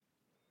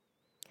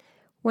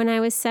When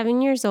I was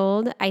 7 years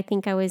old, I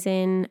think I was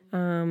in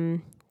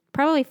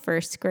probably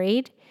first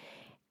grade,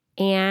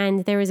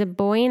 and there was a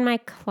boy in my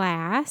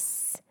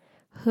class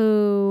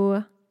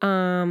who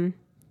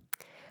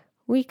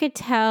we could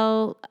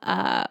tell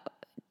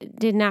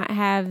did not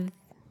have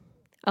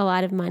a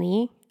lot of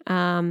money,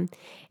 and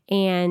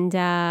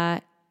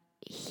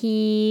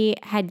he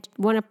had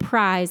won a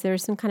prize. There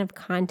was some kind of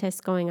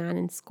contest going on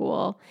in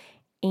school,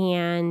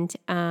 and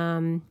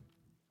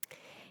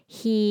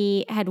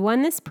he had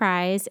won this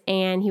prize,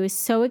 and he was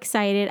so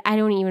excited. I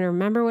don't even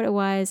remember what it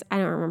was. I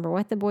don't remember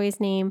what the boy's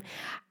name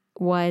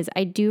was.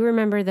 I do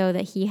remember, though,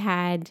 that he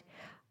had,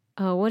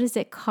 what is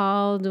it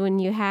called when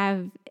you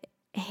have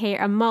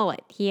hair? A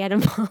mullet. He had a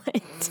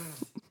mullet.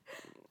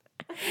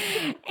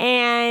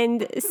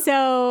 And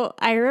so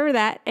I remember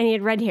that, and he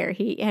had red hair.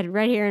 He had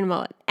red hair and a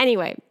mullet.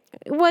 Anyway,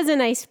 it was a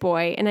nice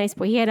boy.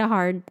 He had a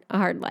hard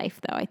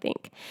life, though, I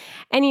think.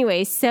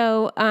 Anyway,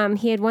 so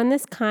he had won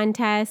this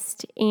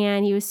contest,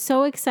 and he was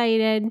so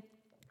excited.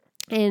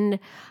 And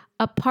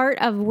a part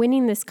of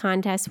winning this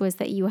contest was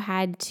that you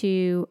had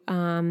to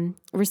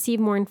receive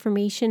more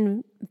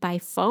information by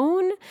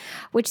phone,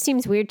 which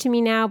seems weird to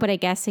me now, but I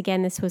guess,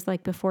 again, this was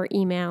like before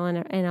email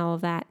and all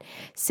of that.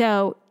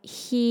 So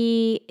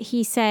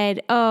he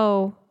said,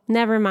 "Oh,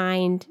 never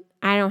mind.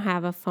 I don't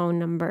have a phone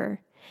number."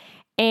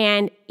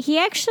 And he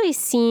actually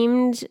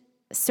seemed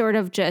sort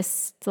of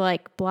just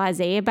like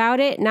blasé about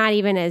it, not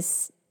even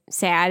as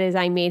sad as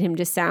I made him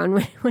just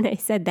sound when I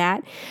said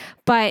that.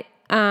 But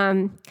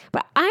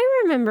I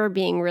remember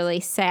being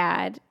really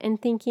sad and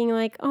thinking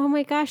like, oh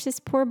my gosh, this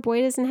poor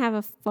boy doesn't have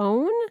a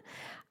phone.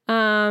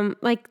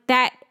 Like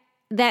that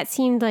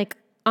seemed like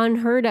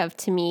unheard of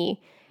to me.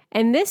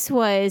 And this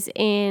was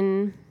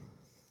in,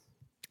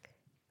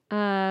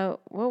 what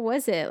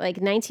was it? Like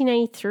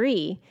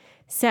 1993.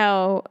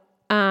 So,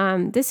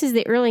 this is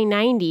the early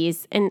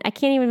 90s, and I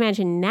can't even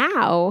imagine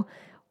now,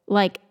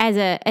 like as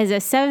a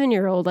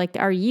 7-year-old, like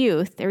our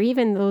youth, or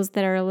even those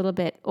that are a little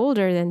bit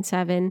older than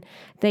 7,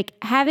 like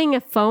having a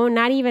phone,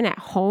 not even at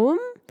home,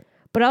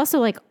 but also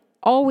like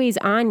always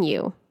on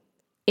you,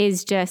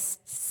 is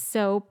just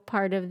so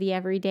part of the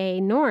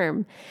everyday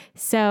norm.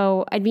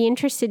 So I'd be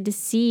interested to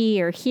see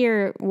or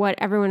hear what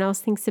everyone else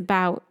thinks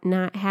about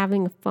not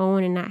having a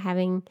phone and not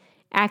having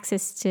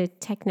access to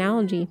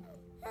technology.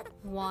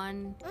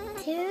 1,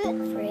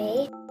 2,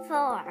 3,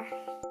 4,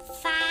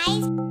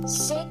 5,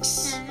 6,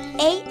 7,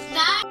 8,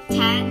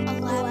 9, 10,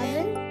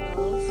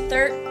 11,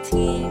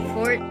 13,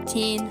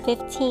 14,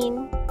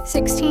 15,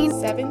 16,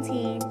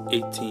 17,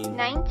 18,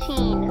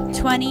 19,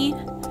 20,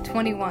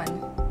 21,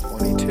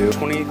 22,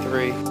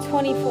 23,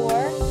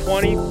 24,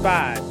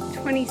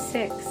 25,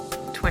 26,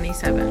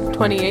 27,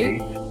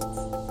 28,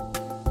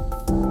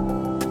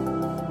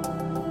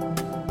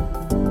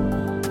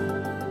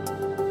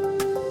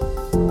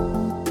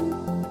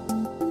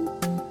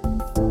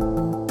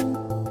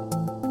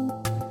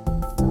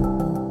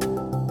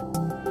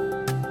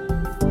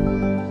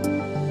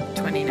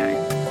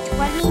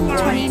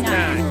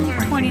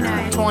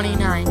 29,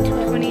 29,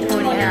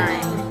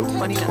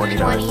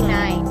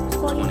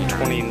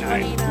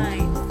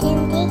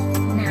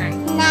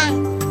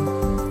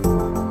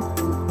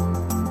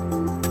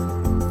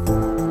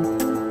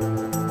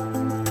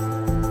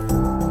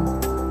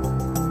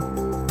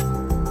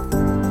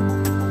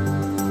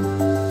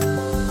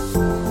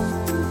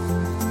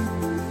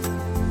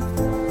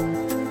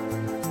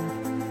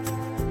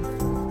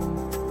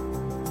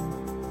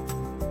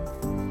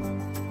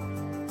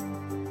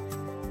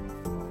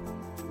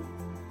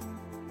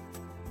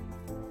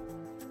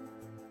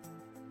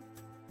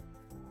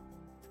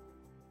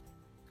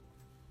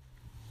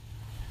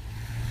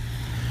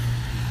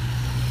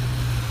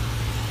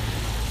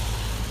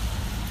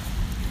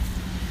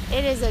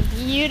 It is a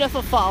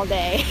beautiful fall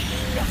day.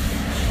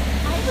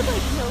 I would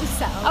like no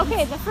sound.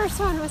 Okay, the first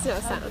one was no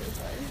sound.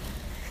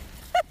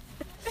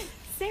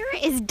 Sarah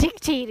is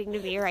dictating to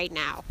me right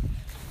now.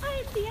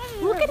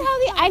 Look at how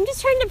I'm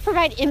just trying to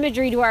provide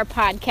imagery to our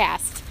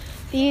podcast.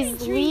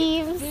 These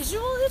leaves.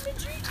 Visual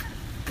imagery?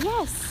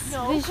 Yes,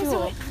 No,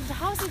 visual.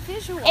 How's it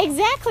visual?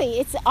 Exactly.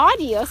 It's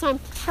audio, so I'm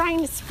trying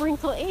to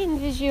sprinkle in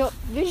visual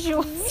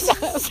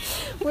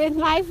stuff with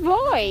my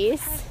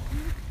voice.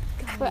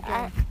 But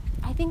I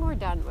think we're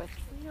done with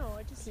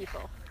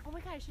people. Oh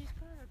my gosh, she's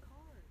put on her car.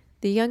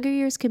 The younger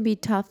years can be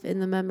tough in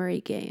the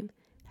memory game.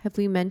 Have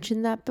we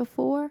mentioned that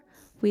before?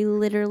 We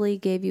literally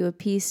gave you a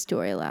peace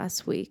story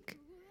last week.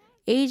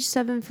 Age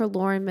 7 for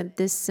Lauren meant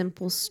this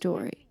simple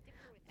story.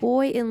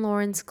 Boy in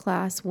Lauren's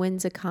class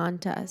wins a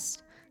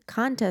contest.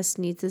 Contest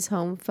needs his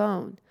home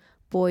phone.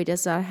 Boy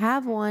does not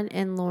have one,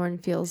 and Lauren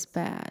feels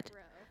bad.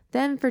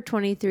 Then for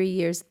 23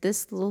 years,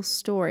 this little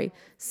story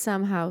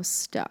somehow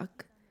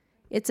stuck.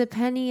 It's a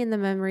penny in the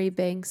memory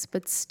banks,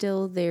 but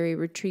still very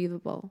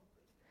retrievable.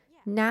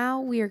 Now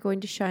we are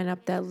going to shine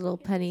up that little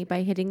penny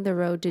by hitting the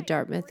road to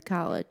Dartmouth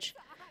College.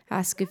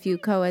 Ask a few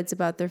co-eds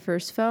about their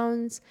first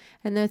phones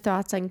and their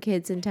thoughts on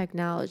kids and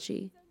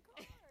technology.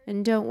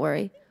 And don't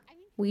worry,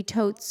 we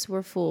totes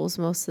were fools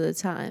most of the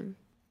time.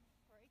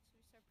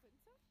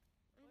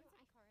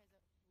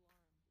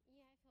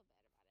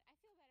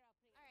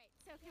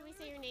 So can we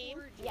say your name?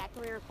 Yeah,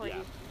 can we record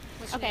you?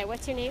 Okay,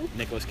 what's your name?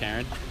 Nicholas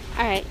Karen.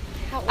 All right.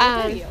 How old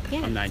are you?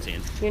 Yeah, I'm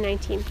 19. you're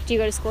 19. Do you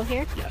go to school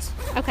here? Yes.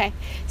 Okay.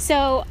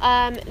 So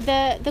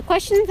the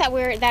questions that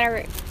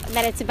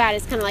it's about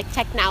is kind of like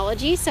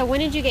technology. So when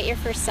did you get your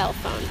first cell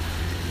phone?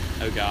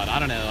 Oh God, I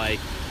don't know, like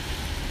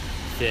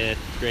 5th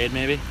grade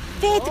maybe.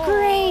 5th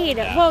grade.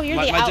 Yeah. Whoa, you're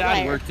my, the my outlier.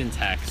 dad worked in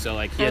tech, so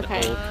like he had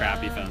Okay. old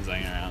crappy phones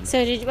laying around.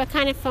 So what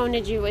kind of phone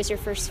was your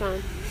first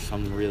phone?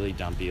 Some really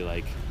dumpy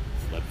like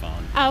flip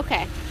phone. Oh,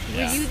 okay.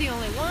 Yeah. Were you the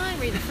only one?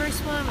 Were you the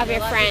first one? Of Were your there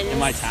a lot friends? people? In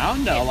my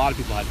town, no, a lot of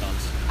people had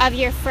phones. Of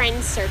your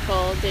friend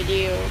circle, did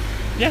you?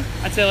 Yeah,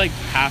 I'd say like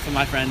half of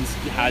my friends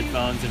had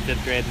phones in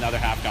 5th grade, another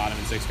half got them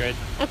in 6th grade.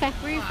 Okay.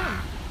 Where are you from?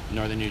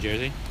 Northern New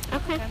Jersey.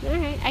 Okay. All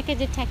right. I could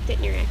detect it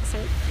in your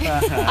accent.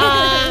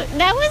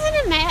 That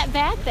wasn't a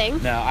bad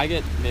thing. No, I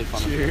get made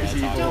fun of when I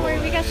talk. Don't worry,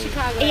 we got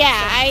Chicago. Yeah,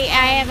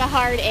 I have a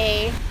hard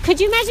A. Could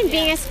you imagine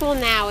being at school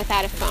now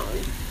without a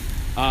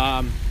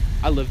phone?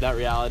 I lived that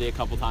reality a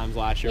couple times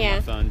last year. Yeah.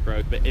 My phone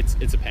broke, but it's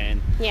a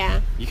pain.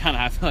 Yeah. You kind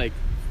of have to like.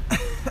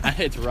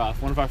 It's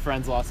rough. One of our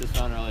friends lost his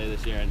phone earlier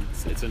this year, and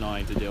it's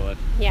annoying to deal with.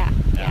 Yeah.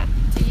 Yeah.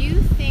 Do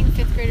you think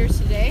 5th graders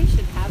today should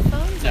have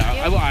phones? No,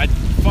 Like you?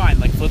 fine.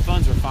 Like flip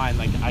phones are fine.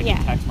 Like I Yeah.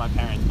 can text my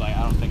parents, but like,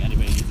 I don't think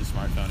anybody needs a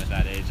smartphone at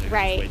that age. Like,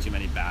 Right. There's way too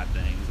many bad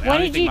things. Like, What I don't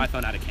did even think you- my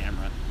phone had a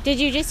camera. Did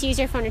you just use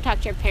your phone to talk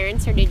to your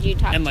parents, or did you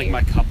talk And to like your...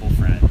 my couple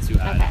friends who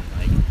had Okay.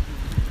 like,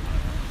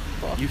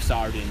 I don't know. You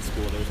saw already in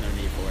school. There was no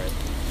need for it.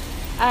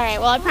 All right.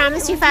 Well, I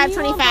promised you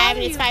 5:25,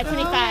 and it's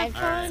 5:25.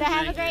 All right, So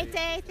have a thank you. great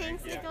day.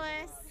 Thanks,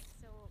 Nicholas.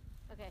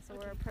 So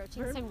we're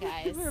approaching some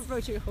guys. We're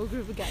approaching a whole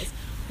group of guys.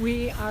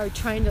 We are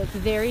trying to look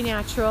very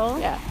natural.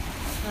 Yeah.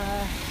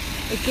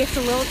 It gets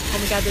a little. Oh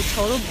my God, they're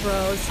total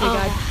bros.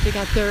 They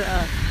got their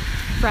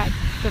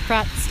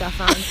frat stuff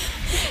on.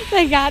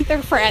 They got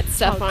their frat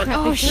stuff Oh, on. crap,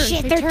 Oh they turned,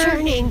 shit, they they're turned.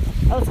 turning.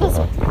 Oh, let's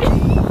go.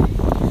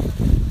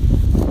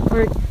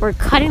 We're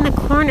cutting the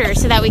corner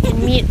so that we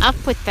can meet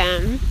up with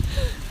them.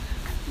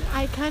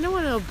 I kind of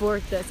want to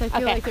abort this. I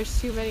feel Okay. like there's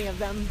too many of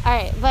them. All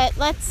right, but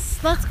let's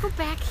go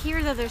back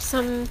here though. There's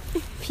some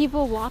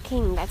people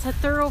walking. That's a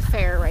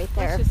thoroughfare right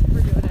there.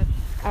 We're doing it.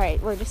 All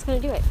right, we're just gonna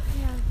do it.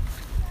 Yeah.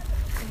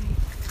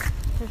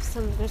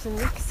 There's a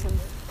mix of.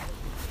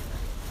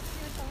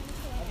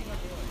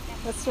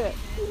 Let's do it.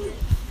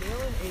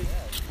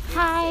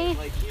 Hi.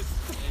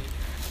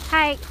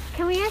 Hi.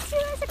 Can we ask you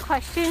guys a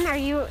question? Are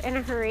you in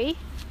a hurry?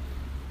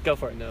 Go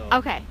for it. No.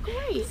 Okay.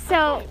 Great.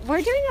 So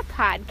we're doing a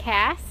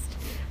podcast.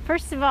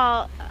 First of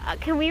all,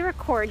 can we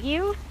record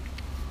you?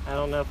 I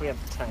don't know if we have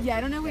time. Yeah,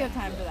 I don't know if we have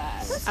time for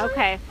that.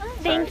 Okay.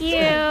 Thank you.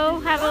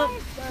 Have a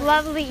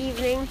lovely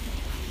evening.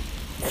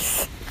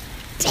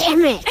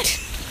 Damn it.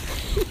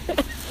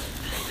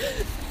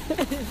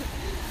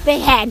 They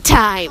had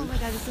time. Oh my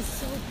God, this is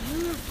so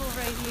beautiful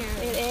right here.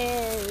 It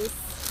is.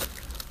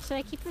 Should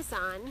I keep this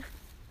on?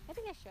 I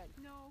think I should.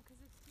 No, because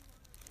it's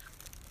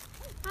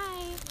too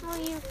Hi. How are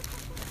you?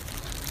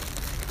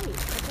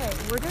 Okay,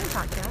 we're doing a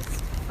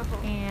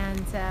podcast,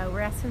 and we're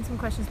asking some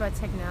questions about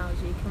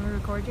technology. Can we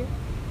record you?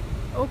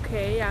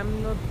 Okay,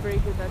 I'm not very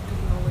good at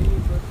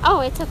technology, but Oh,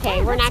 it's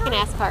okay. We're not going to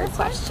ask hard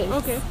questions.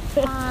 okay.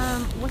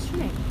 What's your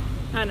name?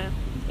 Anna,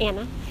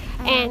 Anna.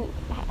 And,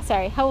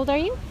 sorry, how old are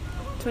you?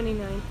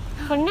 29.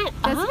 29.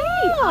 That's me.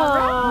 Oh,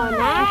 All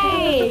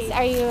nice.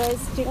 Are you a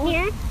student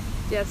here?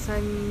 Yes,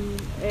 I'm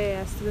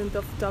a student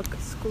of TOC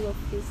School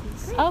of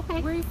Business,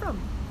 Okay. Where are you from?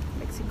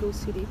 Mexico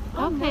City.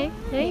 Okay.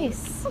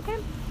 Nice. Okay.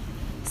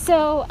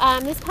 So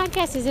this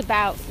podcast is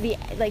about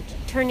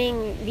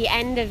turning the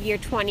end of your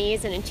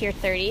 20s and into your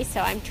 30s. So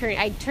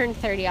I turned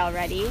 30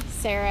 already.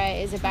 Sarah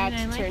is about to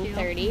 29 like turn you.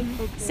 30.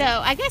 So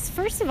I guess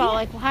first of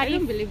all, how I do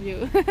don't you? believe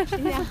you.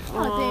 Yeah.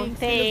 Oh,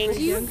 thanks.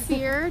 Do you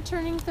fear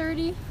turning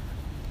 30?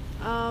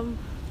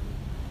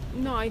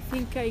 No, I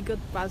think I got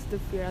past the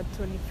fear at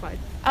 25. Okay.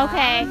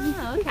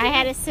 Ah, okay. I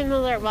had a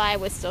similar. Well, I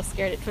was still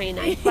scared at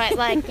 29, but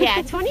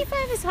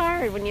 25 is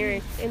hard when you're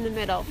in the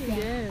middle.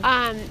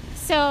 Yeah.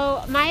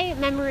 So my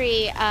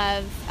memory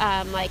of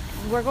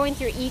we're going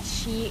through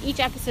each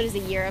episode is a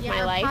year of my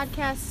our life.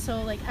 podcast,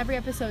 so every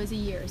episode is a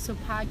year. So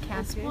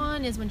podcast Okay.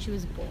 1 is when she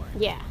was born.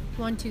 Yeah.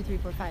 1, 2, 3,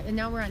 4, 5. And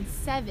now we're on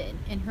 7.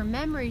 And her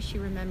memory she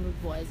remembered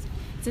was,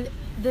 so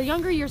the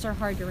younger years are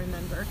hard to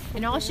remember.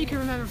 And all she can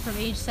remember from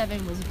age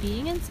 7 was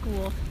being in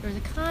school. There was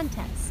a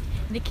contest.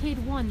 And the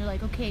kid won. They're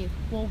like, okay,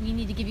 well, we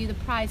need to give you the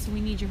prize, so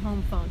we need your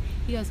home phone.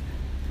 He goes,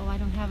 oh, I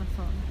don't have a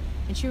phone.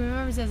 And she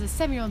remembers as a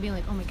 7-year-old being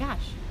like, oh my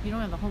gosh, you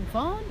don't have a home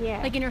phone?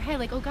 Yeah. Like in her head,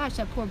 like, oh gosh,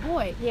 that poor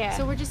boy. Yeah.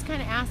 So we're just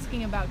kind of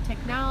asking about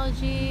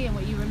technology and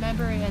what you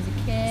remember as a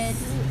kid.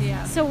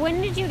 Yeah. So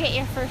when did you get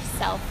your first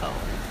cell phone?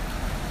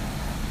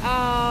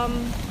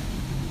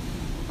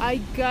 I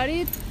got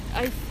it,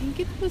 I think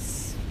it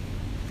was,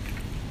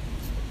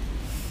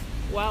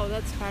 wow,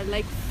 that's hard,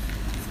 like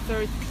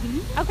 13?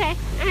 Okay.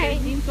 All right.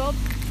 13, 12,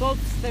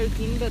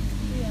 13, but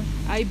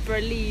I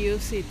barely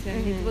use it,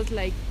 and it was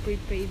like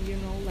prepaid,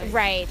 like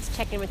Right.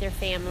 Check in with your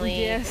family.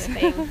 Yes.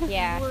 Kind of thing.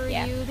 Yeah. Were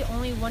yeah. you the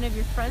only one of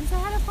your friends that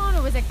had a phone,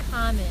 or was it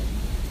common?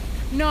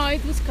 No,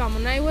 it was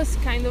common. I was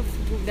kind of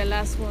the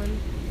last one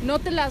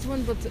Not the last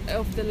one, but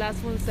of the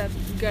last ones that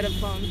got a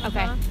phone.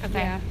 Okay. Okay.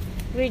 Yeah.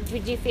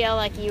 Would you feel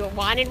like you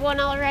wanted one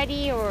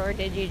already, or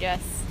did you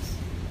just?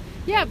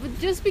 Yeah, but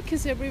just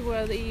because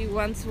everybody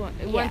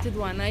wanted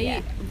one,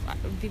 I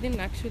didn't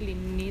actually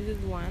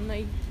needed one.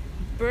 I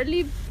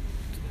barely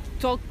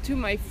talked to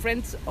my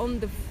friends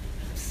on the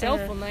cell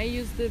phone. I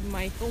used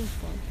my home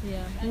phone.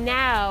 Yeah.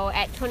 Now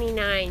at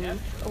 29,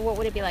 what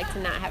would it be like to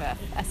not have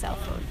a cell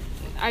phone?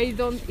 I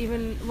don't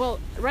even, well,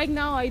 right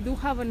now I do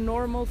have a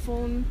normal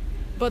phone,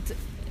 but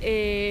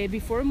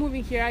before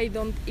moving here I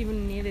don't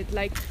even need it.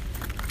 Like,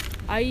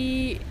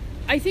 I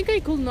think I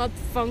could not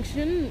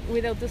function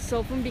without a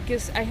cell phone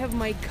because I have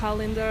my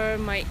calendar,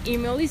 my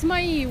email is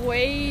my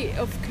way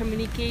of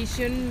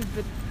communication,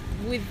 but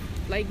with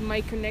like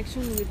my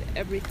connection with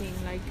everything,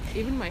 like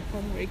even my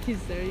homework is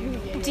there, you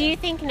know. Do you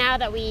think now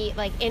that we,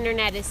 like,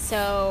 internet is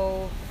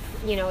so,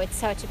 you know, it's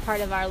such a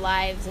part of our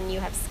lives, and you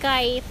have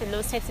Skype and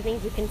those types of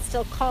things, you can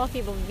still call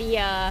people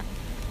via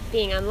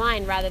being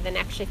online rather than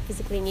actually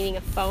physically needing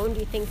a phone? Do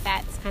you think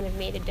that's kind of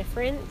made a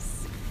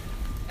difference?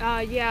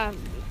 Yeah,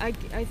 I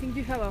think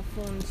you have a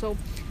phone. So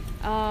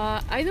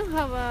I don't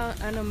have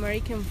an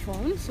American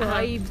phone, so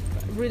I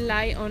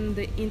rely on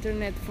the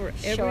internet for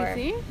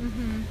everything.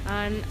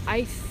 And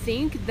I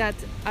think that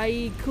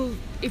I could,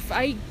 if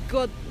I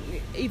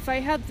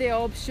had the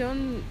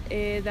option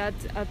that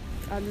at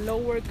a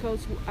lower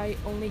cost I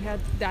only had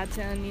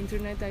data and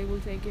internet, I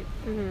will take it.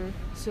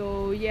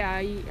 So yeah,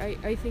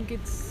 I think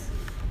it's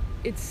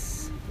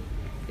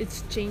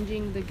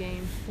changing the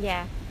game.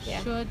 Yeah.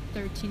 Should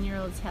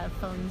 13-year-olds have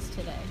phones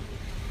today?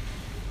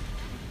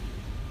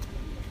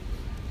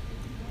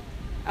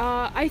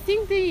 I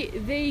think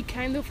they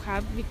kind of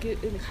have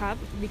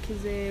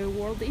because the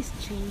world is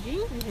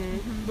changing.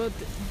 But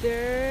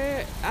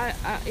there,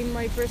 in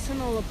my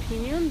personal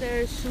opinion,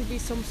 there should be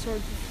some sort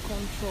of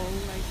control.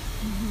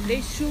 Like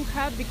they should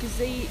have, because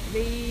they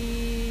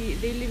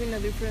live in a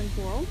different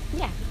world.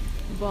 Yeah.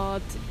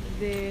 But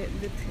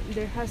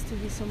there has to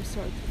be some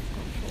sort of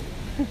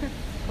control.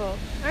 Cool. All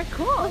right,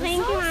 cool. Well,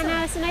 thank you,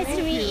 Anna. So nice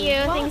to meet you.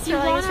 Well, Thanks if for you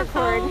letting us wanna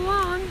follow record.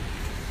 along,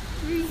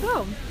 here you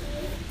go.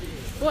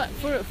 What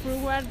for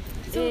what?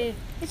 So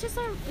it's just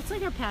it's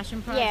like our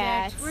passion project.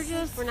 Yeah,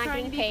 we're not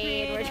trying getting to be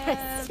paid. We're creative.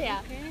 just,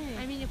 yeah.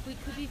 I mean, if we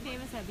could be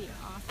famous, that'd be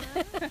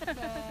awesome.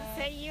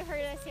 So you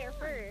heard us here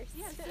first.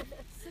 Yeah,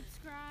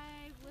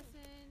 subscribe,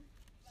 listen.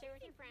 Share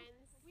with your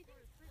friends.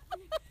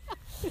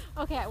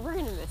 Okay, we're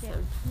gonna miss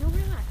him. No,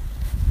 we're not.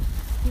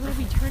 You want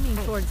to be turning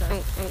towards us.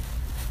 Right.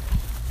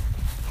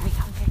 Here we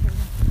go. Okay, here we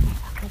go.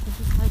 Okay,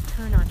 just like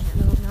turn on him.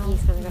 No,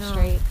 He's gonna go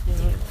straight.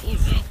 Damn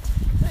it.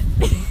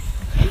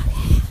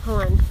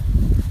 Hold on.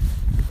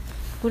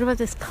 What about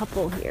this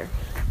couple here?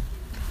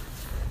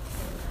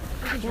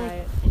 We can try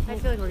it. I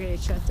feel like we're gonna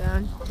get shut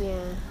down.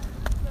 Yeah.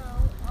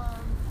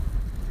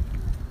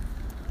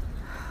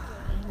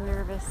 I'm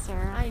nervous,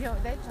 Sarah. I know,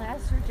 that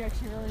last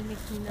rejection really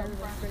makes me nervous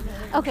right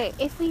now. Okay,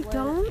 if we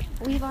don't,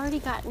 we've already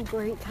gotten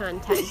great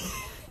content.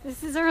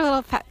 This is our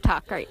little pep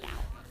talk right now.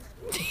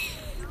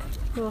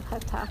 Little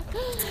pep talk.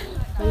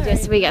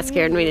 We got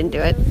scared and we didn't do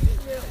it.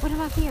 What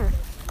about here?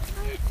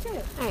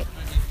 All right.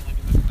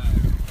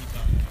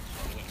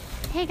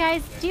 Hey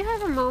guys, do you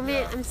have a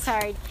moment? I'm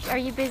sorry. Are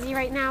you busy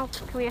right now?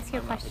 Can we ask you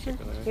a question?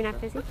 You're not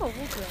busy?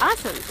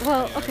 Awesome.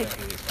 Well, okay.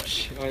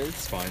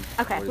 It's fine.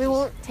 Okay, we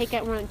won't take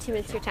it more than 2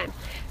 minutes of your time.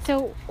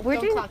 So we're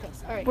doing a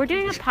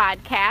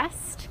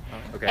podcast,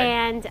 Okay.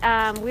 and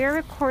we're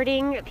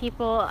recording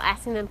people,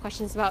 asking them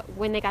questions about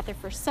when they got their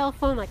first cell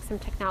phone, like some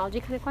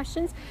technology kind of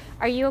questions.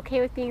 Are you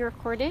okay with being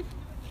recorded?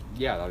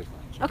 Yeah, that'll be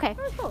fine. Okay.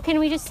 Can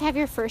we just have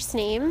your first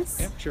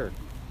names? Yeah, sure.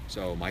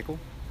 So, Michael?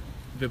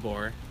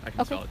 Vibor. I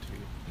can spell it to you.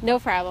 No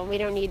problem. We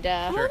don't need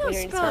to. Sure. We don't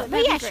need to spell it.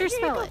 But yeah, sure,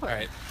 spell it. All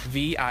right.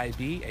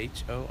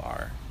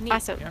 Vibhor.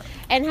 Awesome. Yeah.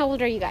 And how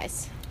old are you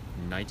guys?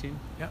 19?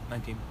 Yeah,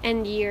 19.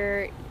 And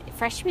you're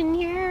freshman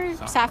year?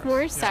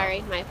 Sophomores? Yeah.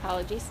 Sorry, my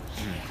apologies.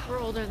 We're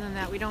older than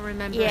that. We don't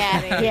remember.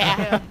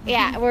 Yeah.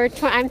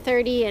 I'm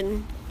 30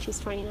 and she's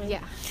 29.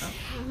 Yeah.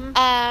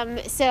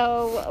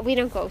 So we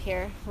don't go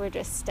here. We're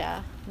just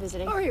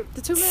visiting. All right,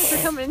 the 2 minutes are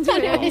coming into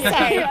Anyway,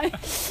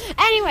 it. sorry.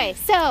 Anyway,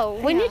 so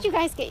when did you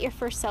guys get your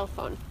first cell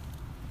phone?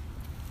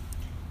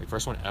 The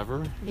first one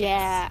ever?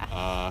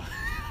 Yeah.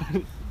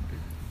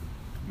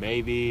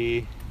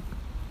 Maybe.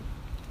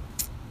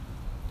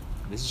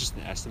 This is just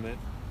an estimate.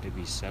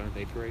 Maybe 7th,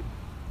 8th grade.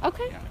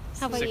 Okay. Yeah.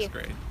 How about you? 6th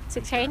grade.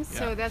 6th grade?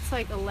 So that's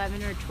like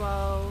 11 or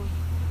 12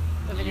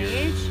 of an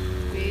age,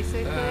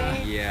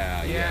 basically.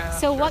 Yeah.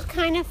 So what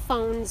kind of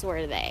phones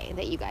were they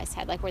that you guys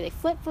had? Like, were they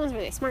flip phones? Were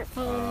they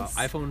smartphones?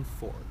 iPhone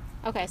 4.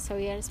 Okay, so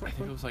you had a I think it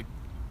smartphone. was like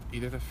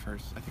either the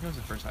first. I think it was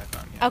the first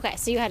iPhone. Yeah. Okay,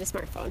 so you had a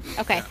smartphone.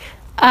 Okay.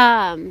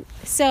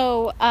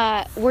 So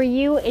were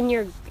you in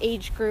your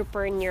age group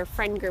or in your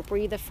friend group? Were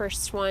you the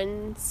first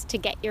ones to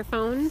get your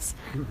phones?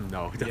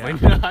 No, Yeah,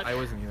 definitely not. I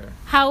wasn't either.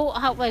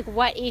 How like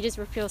what ages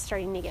were people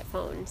starting to get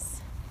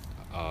phones?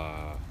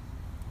 I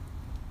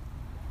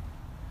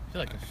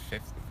feel like the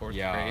 5th, 4th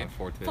Yeah, grade.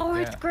 4th, 5th.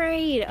 Fourth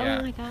grade. Yeah.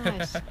 Oh my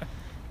gosh.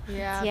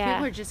 Yeah, Yeah.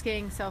 people are just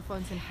getting cell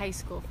phones in high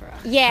school for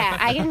us. Yeah,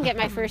 I didn't get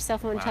my first cell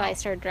phone until I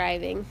started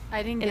driving.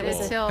 I didn't And get it it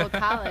was till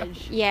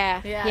college.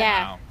 Yeah, Yeah.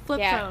 yeah, Flip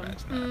yeah.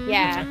 phone.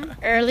 Yeah,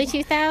 early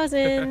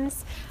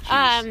 2000s.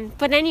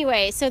 But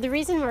anyway, so the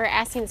reason we're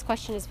asking this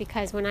question is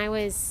because when I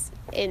was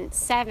in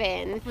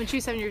 7, When she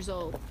was 7 years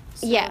old.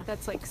 So Yeah.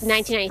 That's like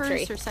 1993.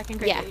 first or second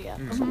grade. Yeah.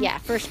 Yeah. yeah,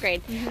 first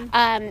grade.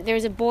 There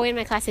was a boy in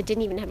my class that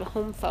didn't even have a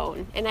home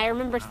phone, and I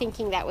remember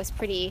thinking that was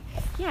pretty.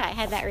 Yeah, I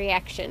had that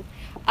reaction.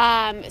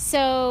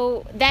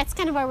 So that's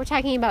kind of what we're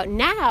talking about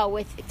now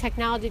with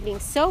technology being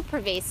so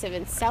pervasive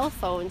and cell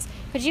phones.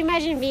 Could you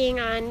imagine being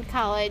on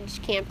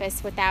college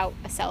campus without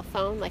a cell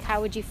phone? Like,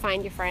 how would you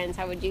find your friends?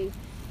 How would you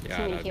Yeah,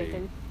 communicate that'd with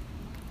be. them?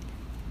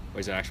 Wait,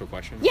 is that an actual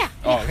question? Yeah.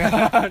 Oh,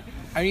 okay.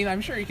 I mean,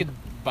 I'm sure you could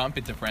bump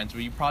into friends,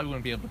 but you probably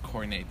wouldn't be able to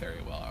coordinate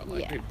very well. Or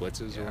like, Yeah. Maybe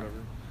blitzes or whatever.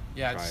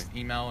 Yeah, Try. just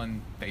email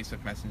and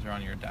Facebook Messenger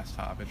on your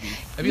desktop. It'd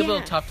be a little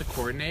Yeah. tough to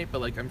coordinate, but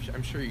like I'm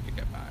sure you could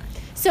get by.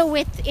 So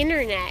with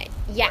internet,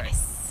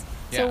 yes.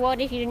 So Yeah. what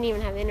if you didn't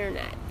even have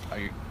internet? Oh,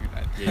 you're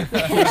dead.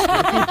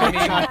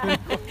 I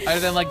mean, other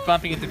than like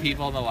bumping into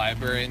people in the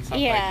library and stuff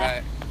Yeah. like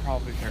that,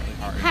 probably fairly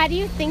hard. How do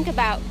you think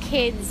about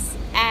kids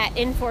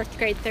in 4th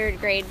grade, 3rd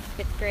grade,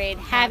 5th grade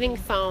having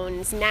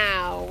phones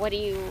now?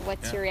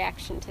 What's your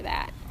reaction to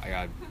that? I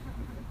got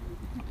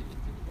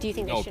Do you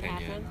think no they should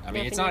opinion. have them? I No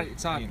mean, it's opinion?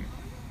 not.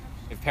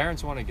 If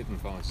parents want to get them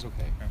phones, it's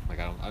okay. Like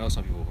I know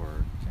some people who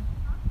are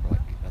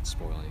like that's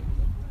spoiling.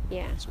 But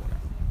Yeah. it's whatever.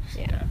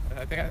 Yeah.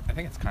 Yeah, I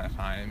think it's kind of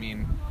fine. I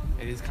mean,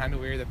 it is kind of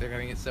weird that they're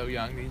getting it so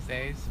young these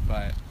days,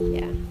 but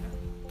Yeah.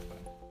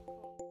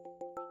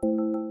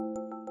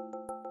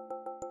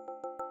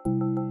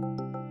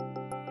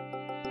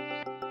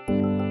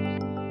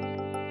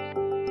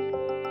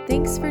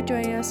 Thanks for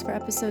joining us for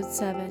episode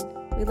 7.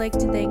 We'd like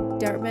to thank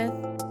Dartmouth,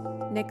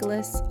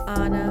 Nicholas,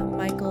 Anna,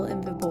 Michael,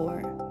 and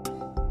Vibor.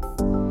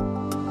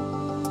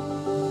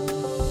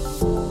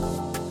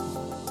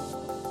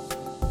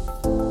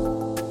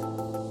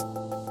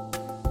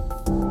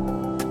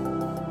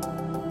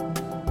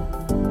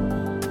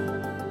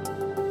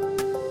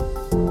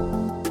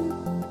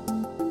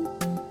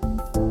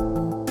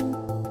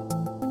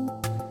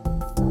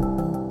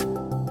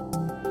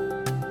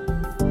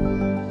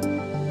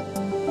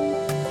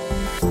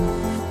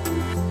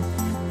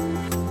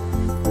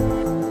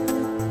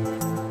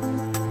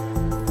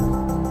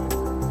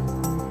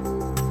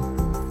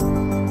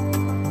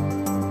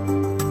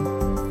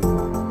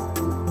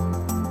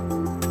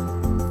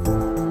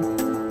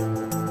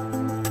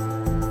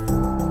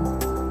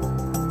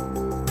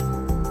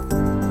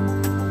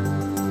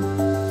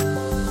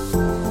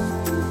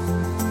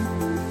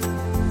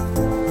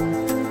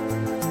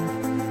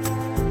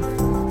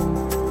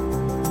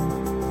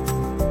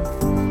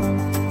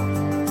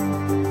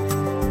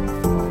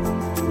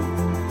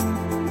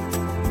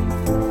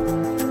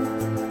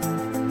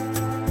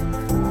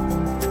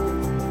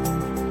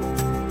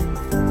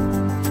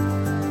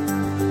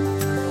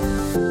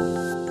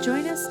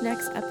 Join us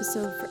next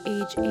episode for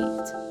Age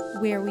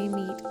 8, where we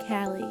meet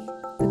Callie,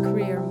 the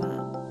career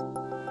mom.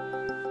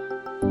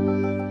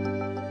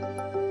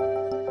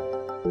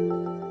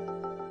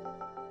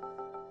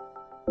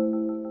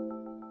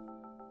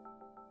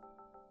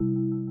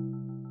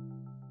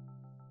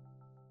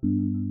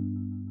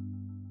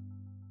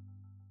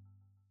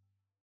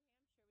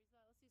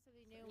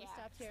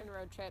 On a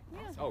road trip.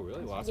 Oh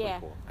really? Well, that's Yeah.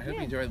 pretty cool. I hope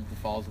you enjoyed the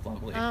falls with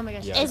Lovely. Oh my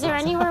gosh. Yeah. Is there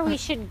anywhere we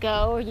should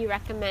go or you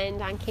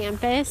recommend on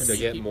campus? To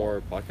get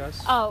more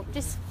podcasts. Oh,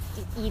 just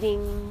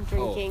eating,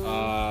 drinking,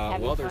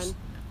 having well, fun.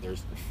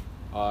 there's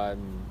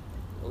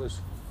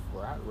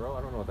Frat Row.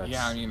 I don't know what that's.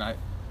 Yeah, I mean,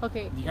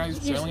 Okay. you guys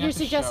You're certainly have to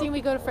suggesting show-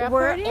 we go to frat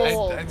We're parties?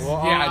 old.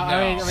 Well, yeah,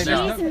 I mean, no. there's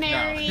no, She's no.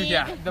 married.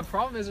 Yeah. the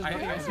problem is there's I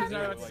nothing think else there's to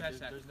do. no Like,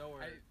 such- there's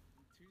nowhere.